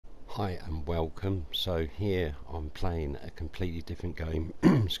Hi and welcome. So here I'm playing a completely different game.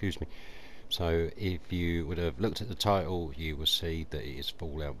 Excuse me. So if you would have looked at the title, you will see that it is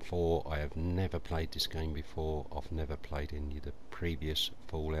Fallout 4. I have never played this game before. I've never played any of the previous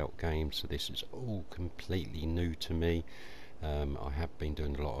Fallout games, so this is all completely new to me. I have been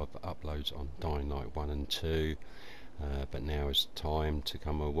doing a lot of uploads on Dying Light 1 and 2, but now it's time to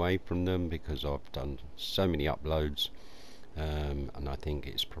come away from them because I've done so many uploads. And I think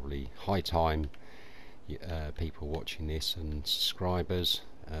it's probably high time people watching this and subscribers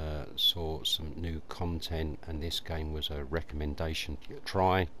saw some new content, and this game was a recommendation to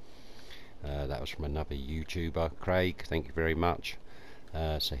try. That was from another YouTuber, Craig. Thank you very much.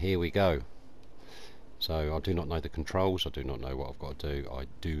 So here we go. So I do not know the controls, I do not know what I've got to do, I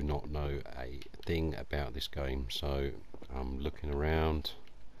do not know a thing about this game, so I'm looking around.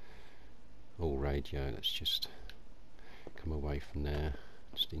 All radio, let's just come away from there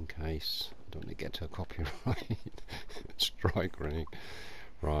just in case I don't want to get to a copyright strike ring.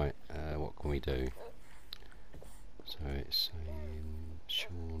 Right, what can we do? So it's saying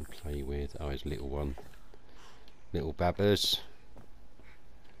Sean play with, oh it's little one, little babbers.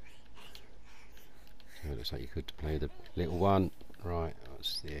 So it looks like you could play the little one. Right,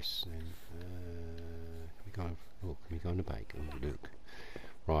 what's this then? Can we go, oh, can we go on the bake? Oh look.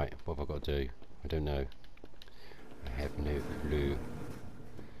 Right, what have I got to do? I don't know. I have no clue.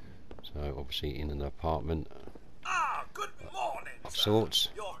 So obviously in an apartment. Ah, good morning, of sir. Sorts.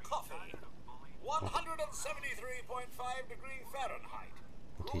 Your coffee. 173.5 degree Fahrenheit.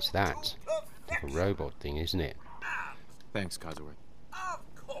 What is that? Like a robot thing, isn't it? Thanks, Codsworth. Of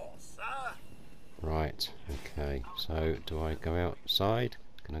course, sir. Right, okay. So do I go outside?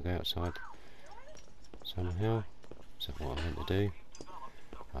 Can I go outside somehow? Is that what I'm meant to do?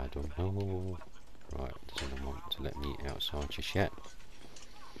 I don't know. Right, doesn't want to let me outside just yet.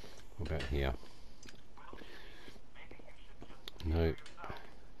 What about here? No. Can't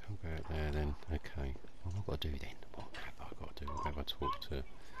go out there then. Okay. What have I got to do then? What have I got to do? Have I talk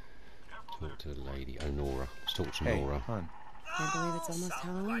to the lady? Oh, Nora. Let's talk to Nora. Hon. Can't believe it's almost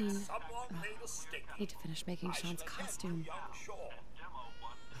Halloween. Someone made a stick. Need to finish making Sean's costume. Young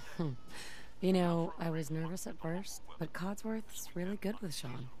Shaw. You know, I was nervous at first, but Codsworth's really good with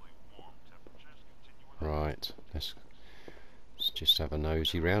Sean. Right. Let's just have a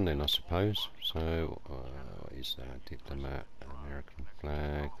nosy round then, I suppose. So, what is that? Diplomat, American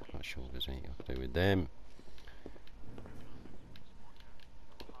flag. Not sure there's anything to do with them.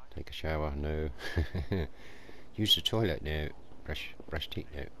 Take a shower, no. Use the toilet, no. Brush teeth,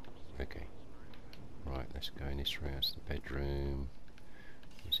 no. Okay. Right, let's go in this room. That's the bedroom.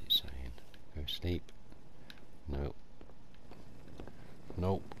 What's it saying? Go sleep. Nope.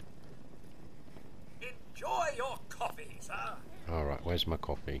 Nope. Enjoy your coffee, sir. Alright, where's my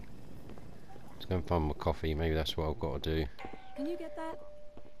coffee? Let's go and find my coffee. Maybe that's what I've got to do. Can you get that?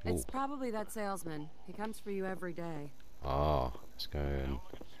 Ooh. It's probably that salesman. He comes for you every day. Ah, let's go and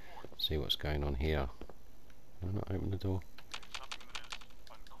see what's going on here. Can I not open the door?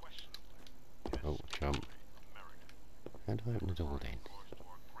 Oh, jump. How do I open the door then?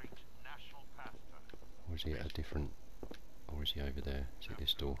 Or is it a different... Or is he over there? Is it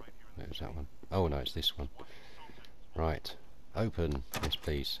this door? No, it's that one. Oh no, it's this one. Right. Open. Yes,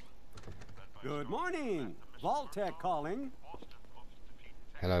 please. Good morning. Vault-Tec calling.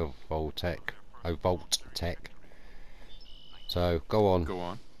 Hello, Vault-Tec. Oh, Vault-Tec. So, go on. Go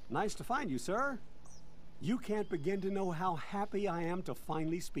on. Nice to find you, sir. You can't begin to know how happy I am to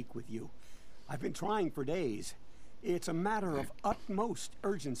finally speak with you. I've been trying for days. It's a matter of utmost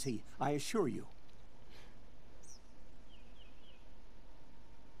urgency, I assure you.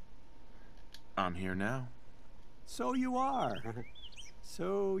 I'm here now. So you are.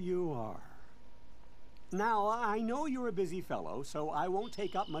 So you are. Now, I know you're a busy fellow, so I won't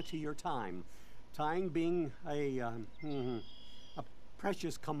take up much of your time. Time being a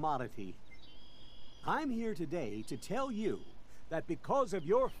precious commodity. I'm here today to tell you that because of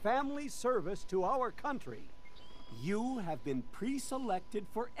your family's service to our country, you have been pre-selected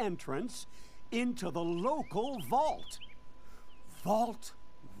for entrance into the local vault. Vault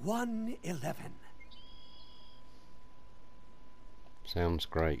 111. Sounds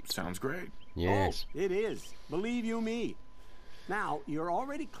great. Sounds great. Yes. Oh, it is. Believe you me. Now, you're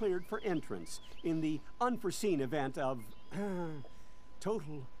already cleared for entrance in the unforeseen event of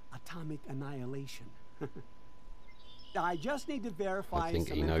total atomic annihilation. I just need to verify I think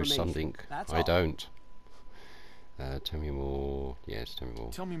some he knows information. something. That's I all. don't. Tell me more. Yes, tell me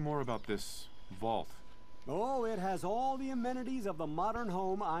more. Tell me more about this vault. Oh, it has all the amenities of the modern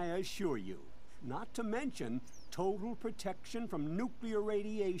home, I assure you. Not to mention total protection from nuclear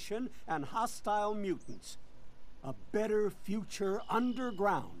radiation and hostile mutants. A better future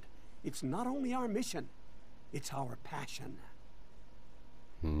underground. It's not only our mission, it's our passion.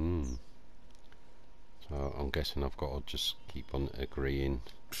 So I'm guessing I've got to just keep on agreeing.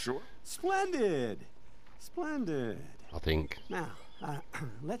 Sure. Splendid! Splendid. I think. Now,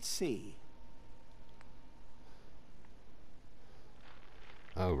 let's see.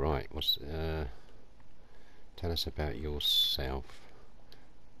 Oh right. Tell us about yourself.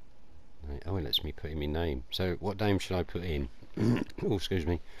 Oh, it lets me put in my name. So what name should I put in? Oh, excuse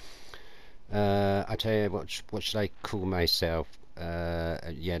me. I tell you what should I call myself?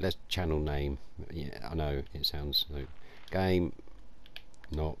 Yeah, let's channel name. Yeah, I know it sounds like game.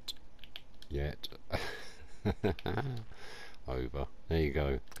 Not yet. Over. There you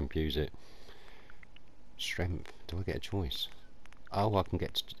go. Confuse it. Strength. Do I get a choice? Oh, I can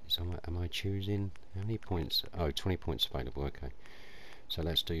get. Am I choosing? How many points? Oh, 20 points available. Okay. So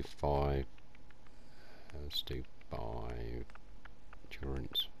let's do 5. Let's do 5.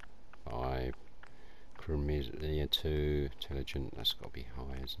 Endurance. 5. Charisma 2. Intelligent. That's got to be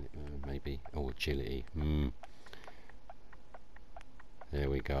high, isn't it? Maybe. Oh, agility. There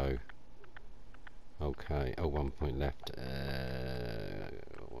we go. Okay. Oh, 1 point left.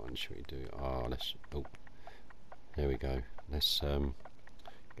 What should we do? Oh, let's. Oh. There we go. Let's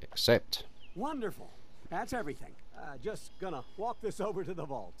accept. Wonderful. That's everything. Just gonna walk this over to the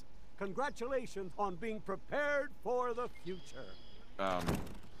vault. Congratulations on being prepared for the future.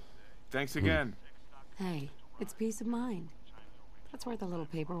 Thanks again. Hey, it's peace of mind. That's worth a little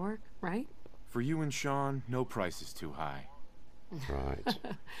paperwork, right? For you and Sean, no price is too high. Right.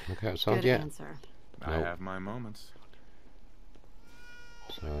 Look outside Good yet. answer. I Nope. have my moments.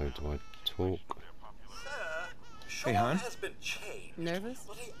 So do I talk? Sir, Hey, Sean hon. has been changed. Nervous?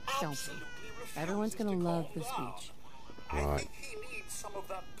 But he Don't be. absolutely refuses Everyone's gonna to love calm this down. speech. I Right. think he needs some of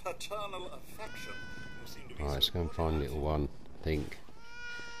that paternal affection. You seem to be Right, so let's go and good find at little it. one. I think.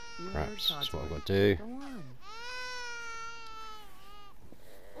 You heard Perhaps that's what I've Codsworth. got to do. Go on.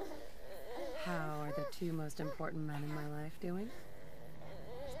 How are the two most important men in my life doing?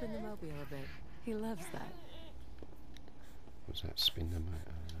 Spin the mobile a bit. He loves that. What's that? Spin them out.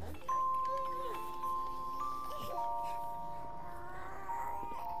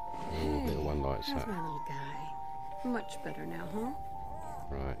 Oh, little one likes How's that. my little guy? Much better now, huh?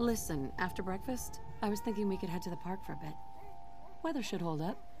 Right. Listen, after breakfast, I was thinking we could head to the park for a bit. Weather should hold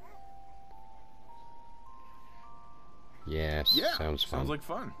up. Yes. Yeah, Sounds fun. Sounds like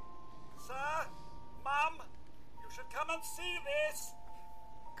fun. Sir, Mum, you should come and see this.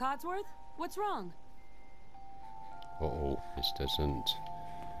 Codsworth, what's wrong? Uh-oh, this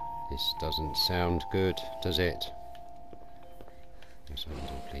doesn't sound good, does it? Yes, open the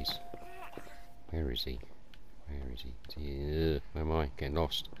door, please. Where is he? Where is he? Where am I? Getting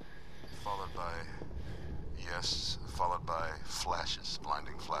lost. Followed by flashes,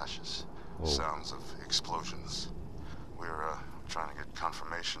 blinding flashes, Oh. sounds of explosions. We're trying to get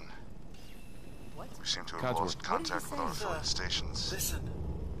confirmation. What? We seem to have Codsworth. lost contact with our say, affiliate sir? stations. Listen.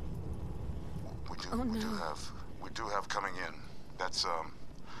 Oh, We do have coming in. That's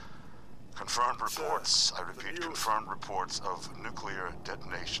confirmed reports. I repeat, news. confirmed reports of nuclear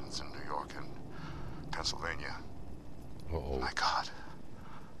detonations in New York and Pennsylvania. Uh-oh. My God.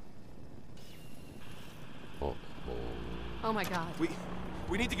 Uh-oh. Oh my god.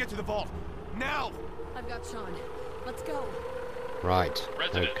 We need to get to the vault. Now! I've got Sean. Let's go. Right.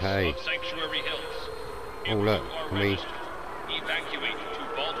 Residents Okay. of Sanctuary Hills. Oh, look, If you are can we- registered, evacuate to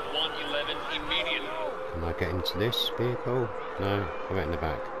Vault 111 immediately. Can I get into this vehicle? No, go out in the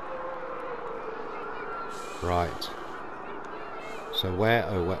back. Right. So where?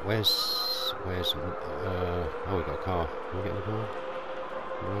 Oh, where's? Oh, we got a car. Can we get in the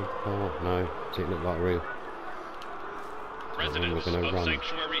car? No. Does it look like real? Residents we're gonna of run.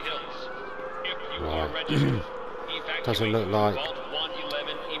 Sanctuary Hills. If you Right. are registered, evacuate Doesn't look to like- Vault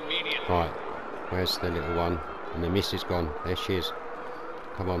 111 immediately. Right. Where's the little one? And the miss is gone. There she is.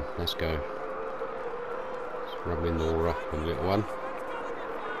 Come on, let's go. Let's run with Nora and the little one.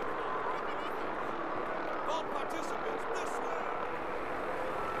 All participants, this way!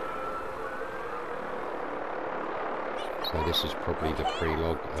 So this is probably the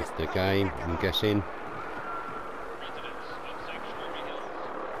prologue of the game, I'm guessing. Residents of Sanctuary Hills.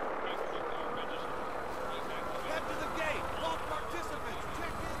 If you are registered, evacuate. Head to the gate! All participants,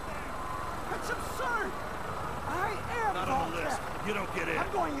 check in there! That's absurd! I am Not on the list. You don't get in.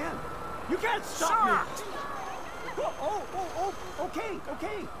 I'm going in. You can't stop me! Okay.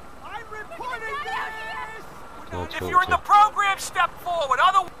 I'm reporting this! I'll If talk you're in to- the program, step forward.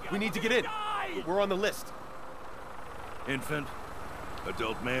 Otherwise, We need to get in. We're on the list. Infant?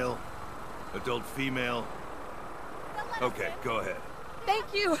 Adult male? Adult female? Okay, go ahead. Thank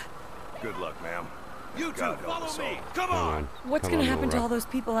you. Good luck, ma'am. You two, God help follow us me! all. Come Come on! on. What's Come gonna on, happen to Laura. all those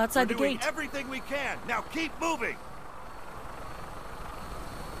people outside the We're doing gate? everything we can. Now keep moving!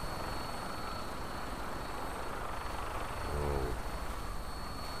 Oh,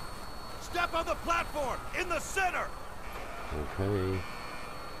 Step on the platform! In the center! okay.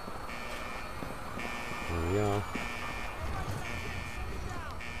 Here we are.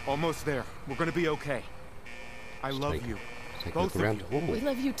 Almost there. We're gonna be okay. I Let's love take- you. let's take a Both look of around. you. Oh, We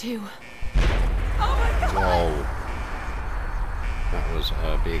love you too. whoa. That was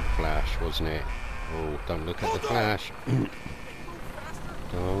a big flash, wasn't it? Oh, don't look at the flash.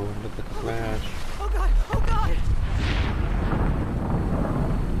 Don't look at the flash. Oh God! Oh God!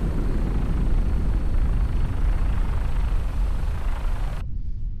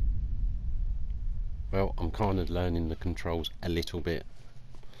 Well, I'm kind of learning the controls a little bit.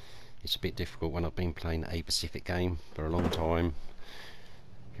 It's a bit difficult when I've been playing a Pacific game for a long time.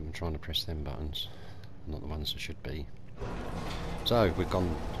 Keep on trying to press them buttons, not the ones that should be. So, we've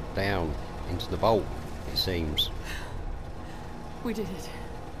gone down into the vault, it seems. We did it.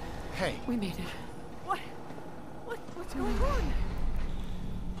 Hey, We made it. What? What's going on?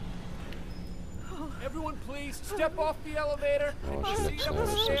 Everyone please, step off the elevator Oh, and she proceed looks up the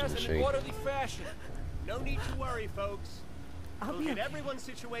nervous, stairs doesn't in she? an orderly fashion. No need to worry, folks. I'll We'll be get okay. everyone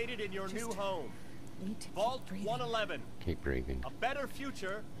situated in your new home. Need to keep Vault breathing. 111. Keep breathing. A better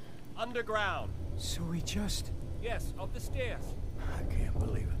future underground. So we just... Yes, up the stairs. I can't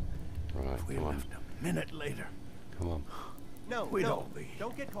believe it. Right, If we come on. left a minute later, Come on. No, We'd no. all be-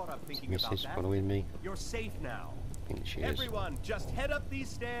 Don't get caught up Is thinking about Mrs. that. following me? You're safe now. I think she is. Everyone, just head up these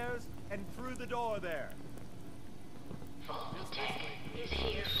stairs and through the door there. Vault Tech is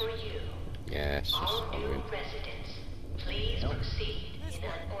here for you. Yes, just All new following. residents, please proceed in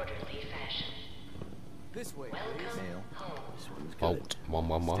an orderly fashion. This way, Welcome home. Vault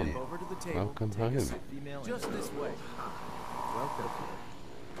 111. Over to the table. Welcome home. Just this way. Welcome.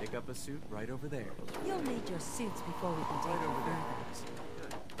 Pick up a suit right over there. You'll need your suits before we can take you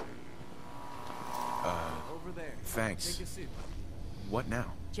further. Over there. thanks. Take a suit. What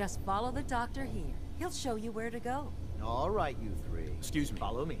now? Just follow the doctor here. He'll show you where to go. all right, you three. Excuse me.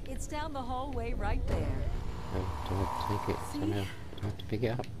 Follow me. It's down the hallway right there. Oh, do I have to take it See? somehow? Do I have to pick it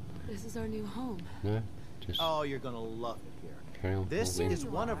up? This is our new home. No? Just Oh, you're gonna love it here. carry on. This walking. is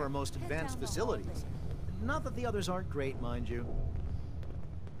one of our most Head advanced down the facilities. Not that the others aren't great, mind you.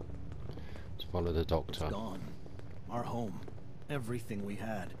 Let's follow the doctor. It's gone. Our home. Everything we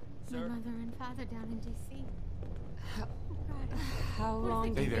had. My mother and father down in D.C. How long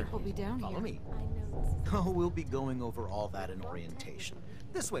do Hey you there. think we'll be down Follow here? me. I know this is Oh, we'll be going over all that in orientation.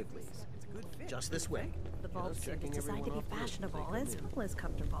 This way, please. Just this way. the vault suit is designed to be fashionable as well as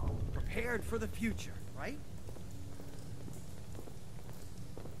comfortable. Prepared for the future, right?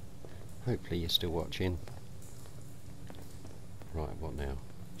 Hopefully you're still watching. Right, what now?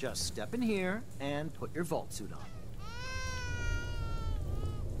 Just step in here and put your vault suit on.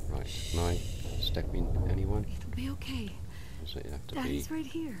 Right, can I step in anyone? It'll be okay. Does it have to Daddy's be... right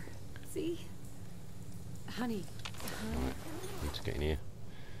here. See? Honey. Right, need to get in here.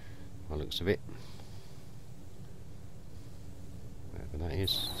 By the looks of it. Whatever that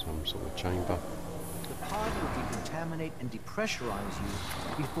is, some sort of chamber. The pod will decontaminate and depressurize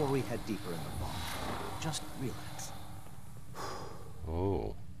you before we head deeper in the vault. Just relax.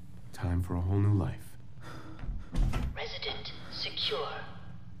 Oh, Time for a whole new life. Resident secure.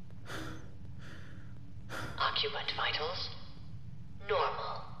 Occupant vitals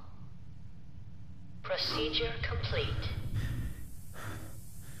normal. Procedure complete.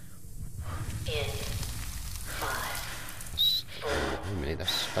 In 5, that's, 4, wait a minute,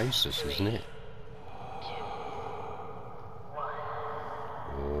 that's stasis, isn't it? 2, 1.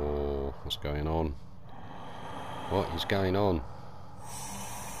 Oh, what's going on? What is going on?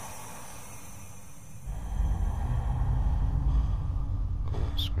 God,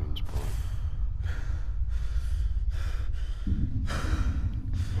 that screen's bright.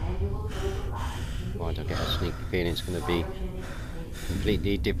 Why do I get a sneaky feeling it's going to be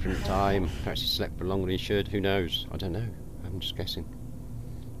completely different time? Perhaps he slept for longer than he should. Who knows? I don't know. I'm just guessing.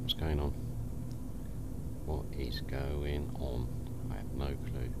 What's going on? What is going on? I have no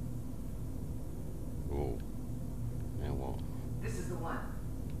clue. Oh. Now what? This is the one.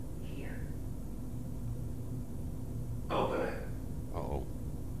 Here. Open it. Uh-oh.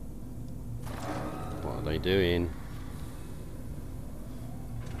 What are they doing?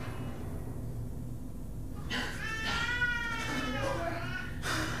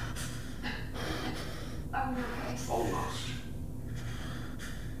 Almost.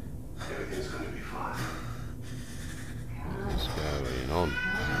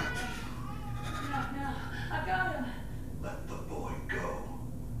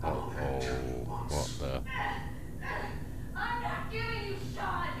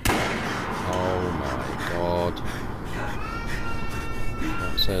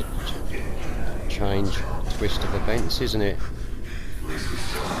 a change, twist of events, isn't it?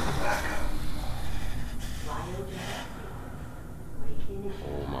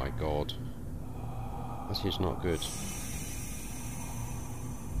 Oh my god. This is not good.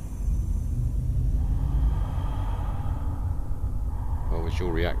 What was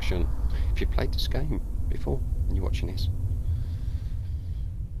your reaction if you played this game before and you're watching this?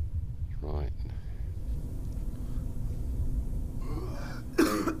 Right.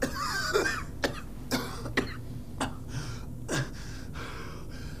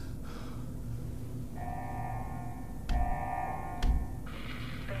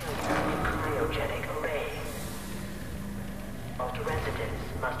 Cryogenic array. All residents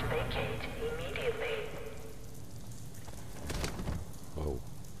must vacate immediately. Oh.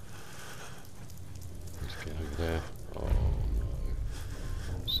 Let's get over there. Oh no.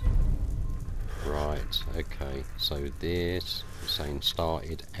 Right, okay. So this is saying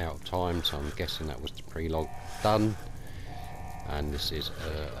started out of time, so I'm guessing that was the prologue done. And this is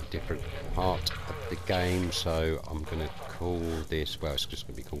a different part of the game, so I'm going to call this, well, it's just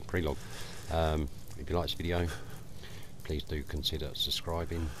going to be called Prologue. If you like this video, please do consider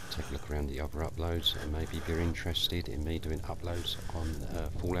subscribing, take a look around the other uploads, and maybe if you're interested in me doing uploads on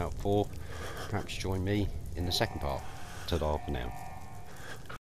Fallout 4, perhaps join me in the second part. Ta-da for now.